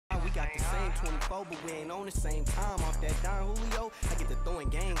24, but we ain't on the same time. Off that Don Julio, I get to throwing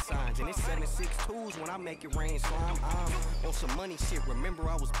gang signs. And it's 7.62s when I make it rain slime. I'm on some money shit. Remember,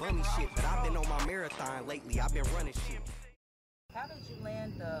 I was bummy shit, but I've been on my marathon lately. I've been running shit. How did you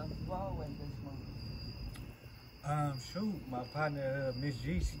land the role in this movie? Shoot, my partner, Miss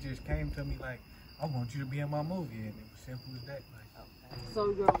G, she just came to me like, I want you to be in my movie, and it was simple as that. Like, okay. So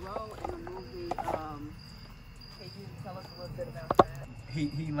your role in the movie, can you tell us a little bit about that?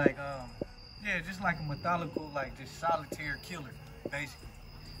 He like, yeah, just like a methodical, like just solitaire killer, basically.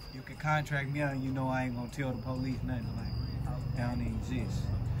 You can contract me out and you know I ain't gonna tell the police nothing, like, that don't even exist.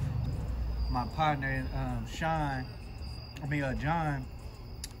 My partner, John,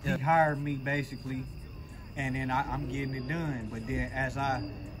 he hired me basically, and then I'm getting it done. But then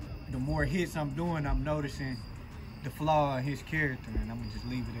the more hits I'm doing, I'm noticing the flaw in his character, and I'm gonna just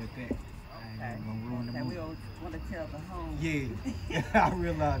leave it at that. I ain't gonna ruin the movie. We don't want to tell the home. Yeah, I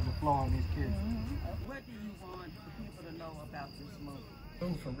realized the flaw in his character. What do you want the people to know about this movie?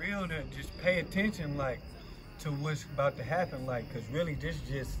 Dude, for real, to just pay attention, like, to what's about to happen, like, cause really this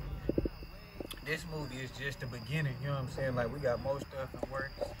movie is just the beginning. You know what I'm saying? Like, we got more stuff in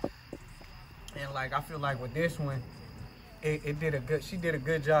works, and like I feel like with this one, she did a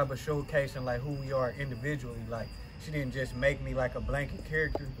good job of showcasing like who we are individually. Like, she didn't just make me like a blanket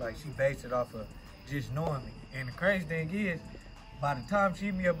character. Like, she based it off of just knowing me. And the crazy thing is, by the time she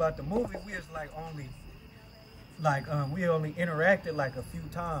hit me about the movie, we was like we only interacted like a few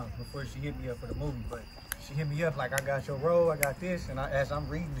times before she hit me up for the movie. But she hit me up like, I got your role, I got this, and as I'm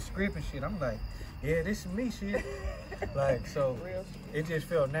reading the script and shit, I'm like, yeah, this is me shit. Like, so it just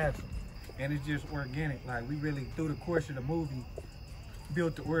felt natural. And it's just organic. Like, we really, through the course of the movie,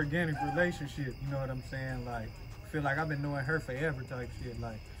 built the organic relationship, you know what I'm saying? Like, I feel like I've been knowing her forever type shit.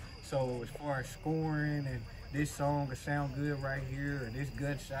 Like, so as far as scoring and this song will sound good right here, or this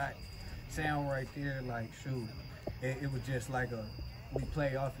gunshot sound right there, like, shoot, it was just like we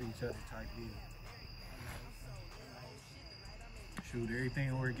play off of each other type deal. Shoot,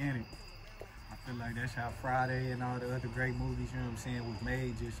 everything organic. I feel like that's how Friday and all the other great movies, you know what I'm saying, was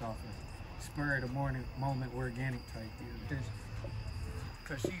made, just off of spur of the moment organic type deal.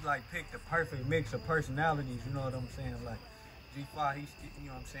 Cause she like picked the perfect mix of personalities, you know what I'm saying? Like, G5, he's, you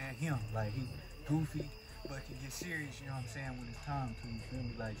know what I'm saying, him. Like, he goofy, but he gets serious, you know what I'm saying, when it's time to, you feel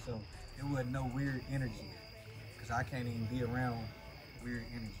me? Like, so it wasn't no weird energy. Cause I can't even be around weird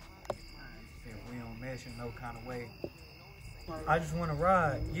energy. If we don't mesh in no kind of way. I just want to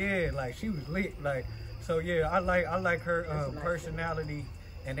ride. Yeah, like, she was lit. Like, so yeah, I like her personality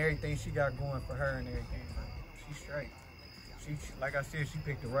and everything she got going for her and everything. Like, she's straight. She, like I said, she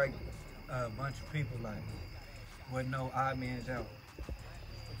picked the right bunch of people. Like, wasn't no odd man's out.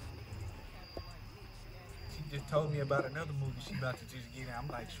 She just told me about another movie she about to just get in. I'm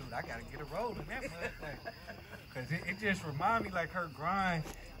like, shoot, I gotta get a role in that motherfucker. Cause it just remind me, like, her grind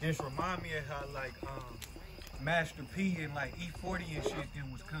just remind me of how, like, Master P and like E40 and shit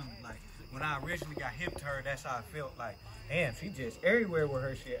then was coming. Like, when I originally got hip to her, that's how I felt. Like, damn, she just everywhere with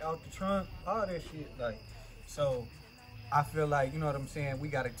her shit, out the trunk, all that shit. Like, so I feel like, you know what I'm saying, we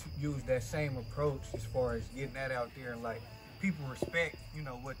gotta use that same approach as far as getting that out there, and like, people respect, you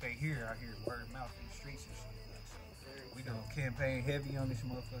know, what they hear out here, word of mouth in the streets and shit. Like, so we gonna campaign heavy on this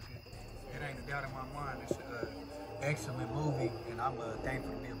motherfucker. It ain't a doubt in my mind. It's an excellent movie, and I'm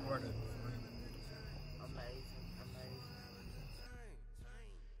thankful to be a part of it.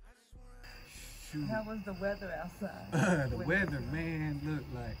 Shoot. How was the weather outside? The weather, man,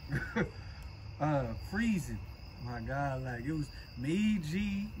 looked like freezing. My God, like, it was me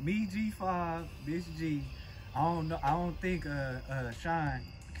G5, bitch G. I don't think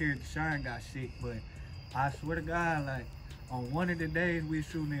character Shine got sick, but I swear to God, like, on one of the days we was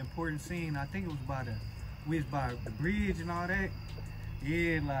shooting an important scene, I think it was we was by the bridge and all that.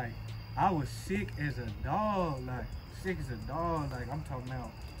 Yeah, like, I was sick as a dog, like, I'm talking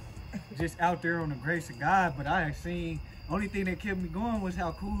about just out there on the grace of God. But I had seen, only thing that kept me going was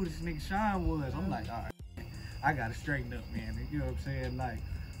how cool this nigga Shine was. I'm like, all right, I gotta straighten up, man. You know what I'm saying? Like,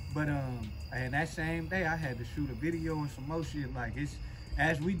 but and that same day I had to shoot a video and some more shit. Like, it's,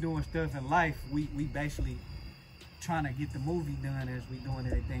 as we doing stuff in life, we basically trying to get the movie done as we doing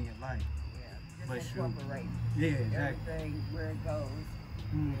everything in life. Yeah, but incorporate. Yeah, exactly. Everything where it goes.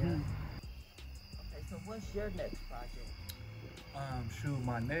 Mm-hmm. Yeah. Okay, so what's your next project? Shoot,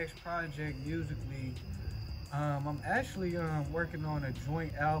 my next project musically, I'm actually working on a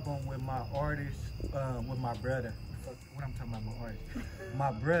joint album with my artist, with my brother. What I'm talking about, my artist?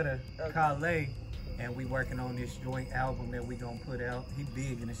 My brother, Kale, and we working on this joint album that we gonna put out. He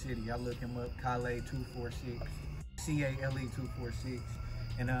big in the city. I look him up, Kale 246, CALE 246.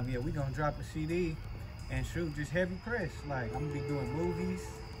 And yeah, we gonna drop a CD and shoot just heavy press. Like I'm gonna be doing movies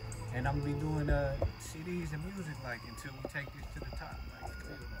and I'm gonna be doing CDs and music like until we take this to the top. Like,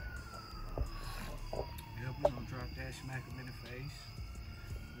 yeah, we gonna drop that, smack them in the face.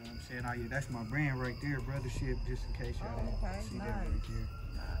 You know what I'm saying? Oh yeah, that's my brand right there, Brothership, just in case y'all didn't see that right there.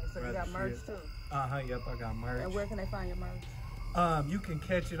 Nice. So you got merch too? Yep, I got merch. And where can they find your merch? You can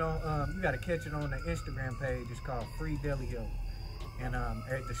catch it on, you gotta catch it on the Instagram page. It's called Free Delio. And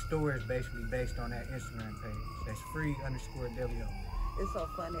the store is basically based on that Instagram page. That's free_Delio. It's so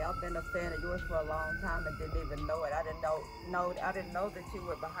funny. I've been a fan of yours for a long time and didn't even know it. I didn't know that you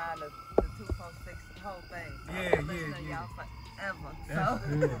were behind the 246 whole thing. Yeah. Y'all forever. That's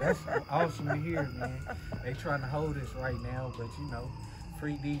good. That's awesome to hear, man. They trying to hold us right now, but you know,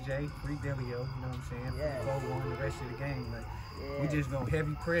 free DJ, free Delio, you know what I'm saying? Yes. Free 4-1, the rest of the game. Like, yes. we just gonna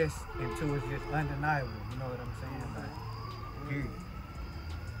heavy press until it's just undeniable. You know what I'm saying? Like, period.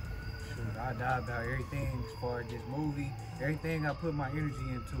 Shoot, I die about everything as far as this movie. Everything I put my energy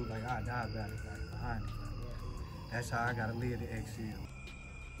into, like I die about it, like behind it. Like, that's how I gotta live the XL.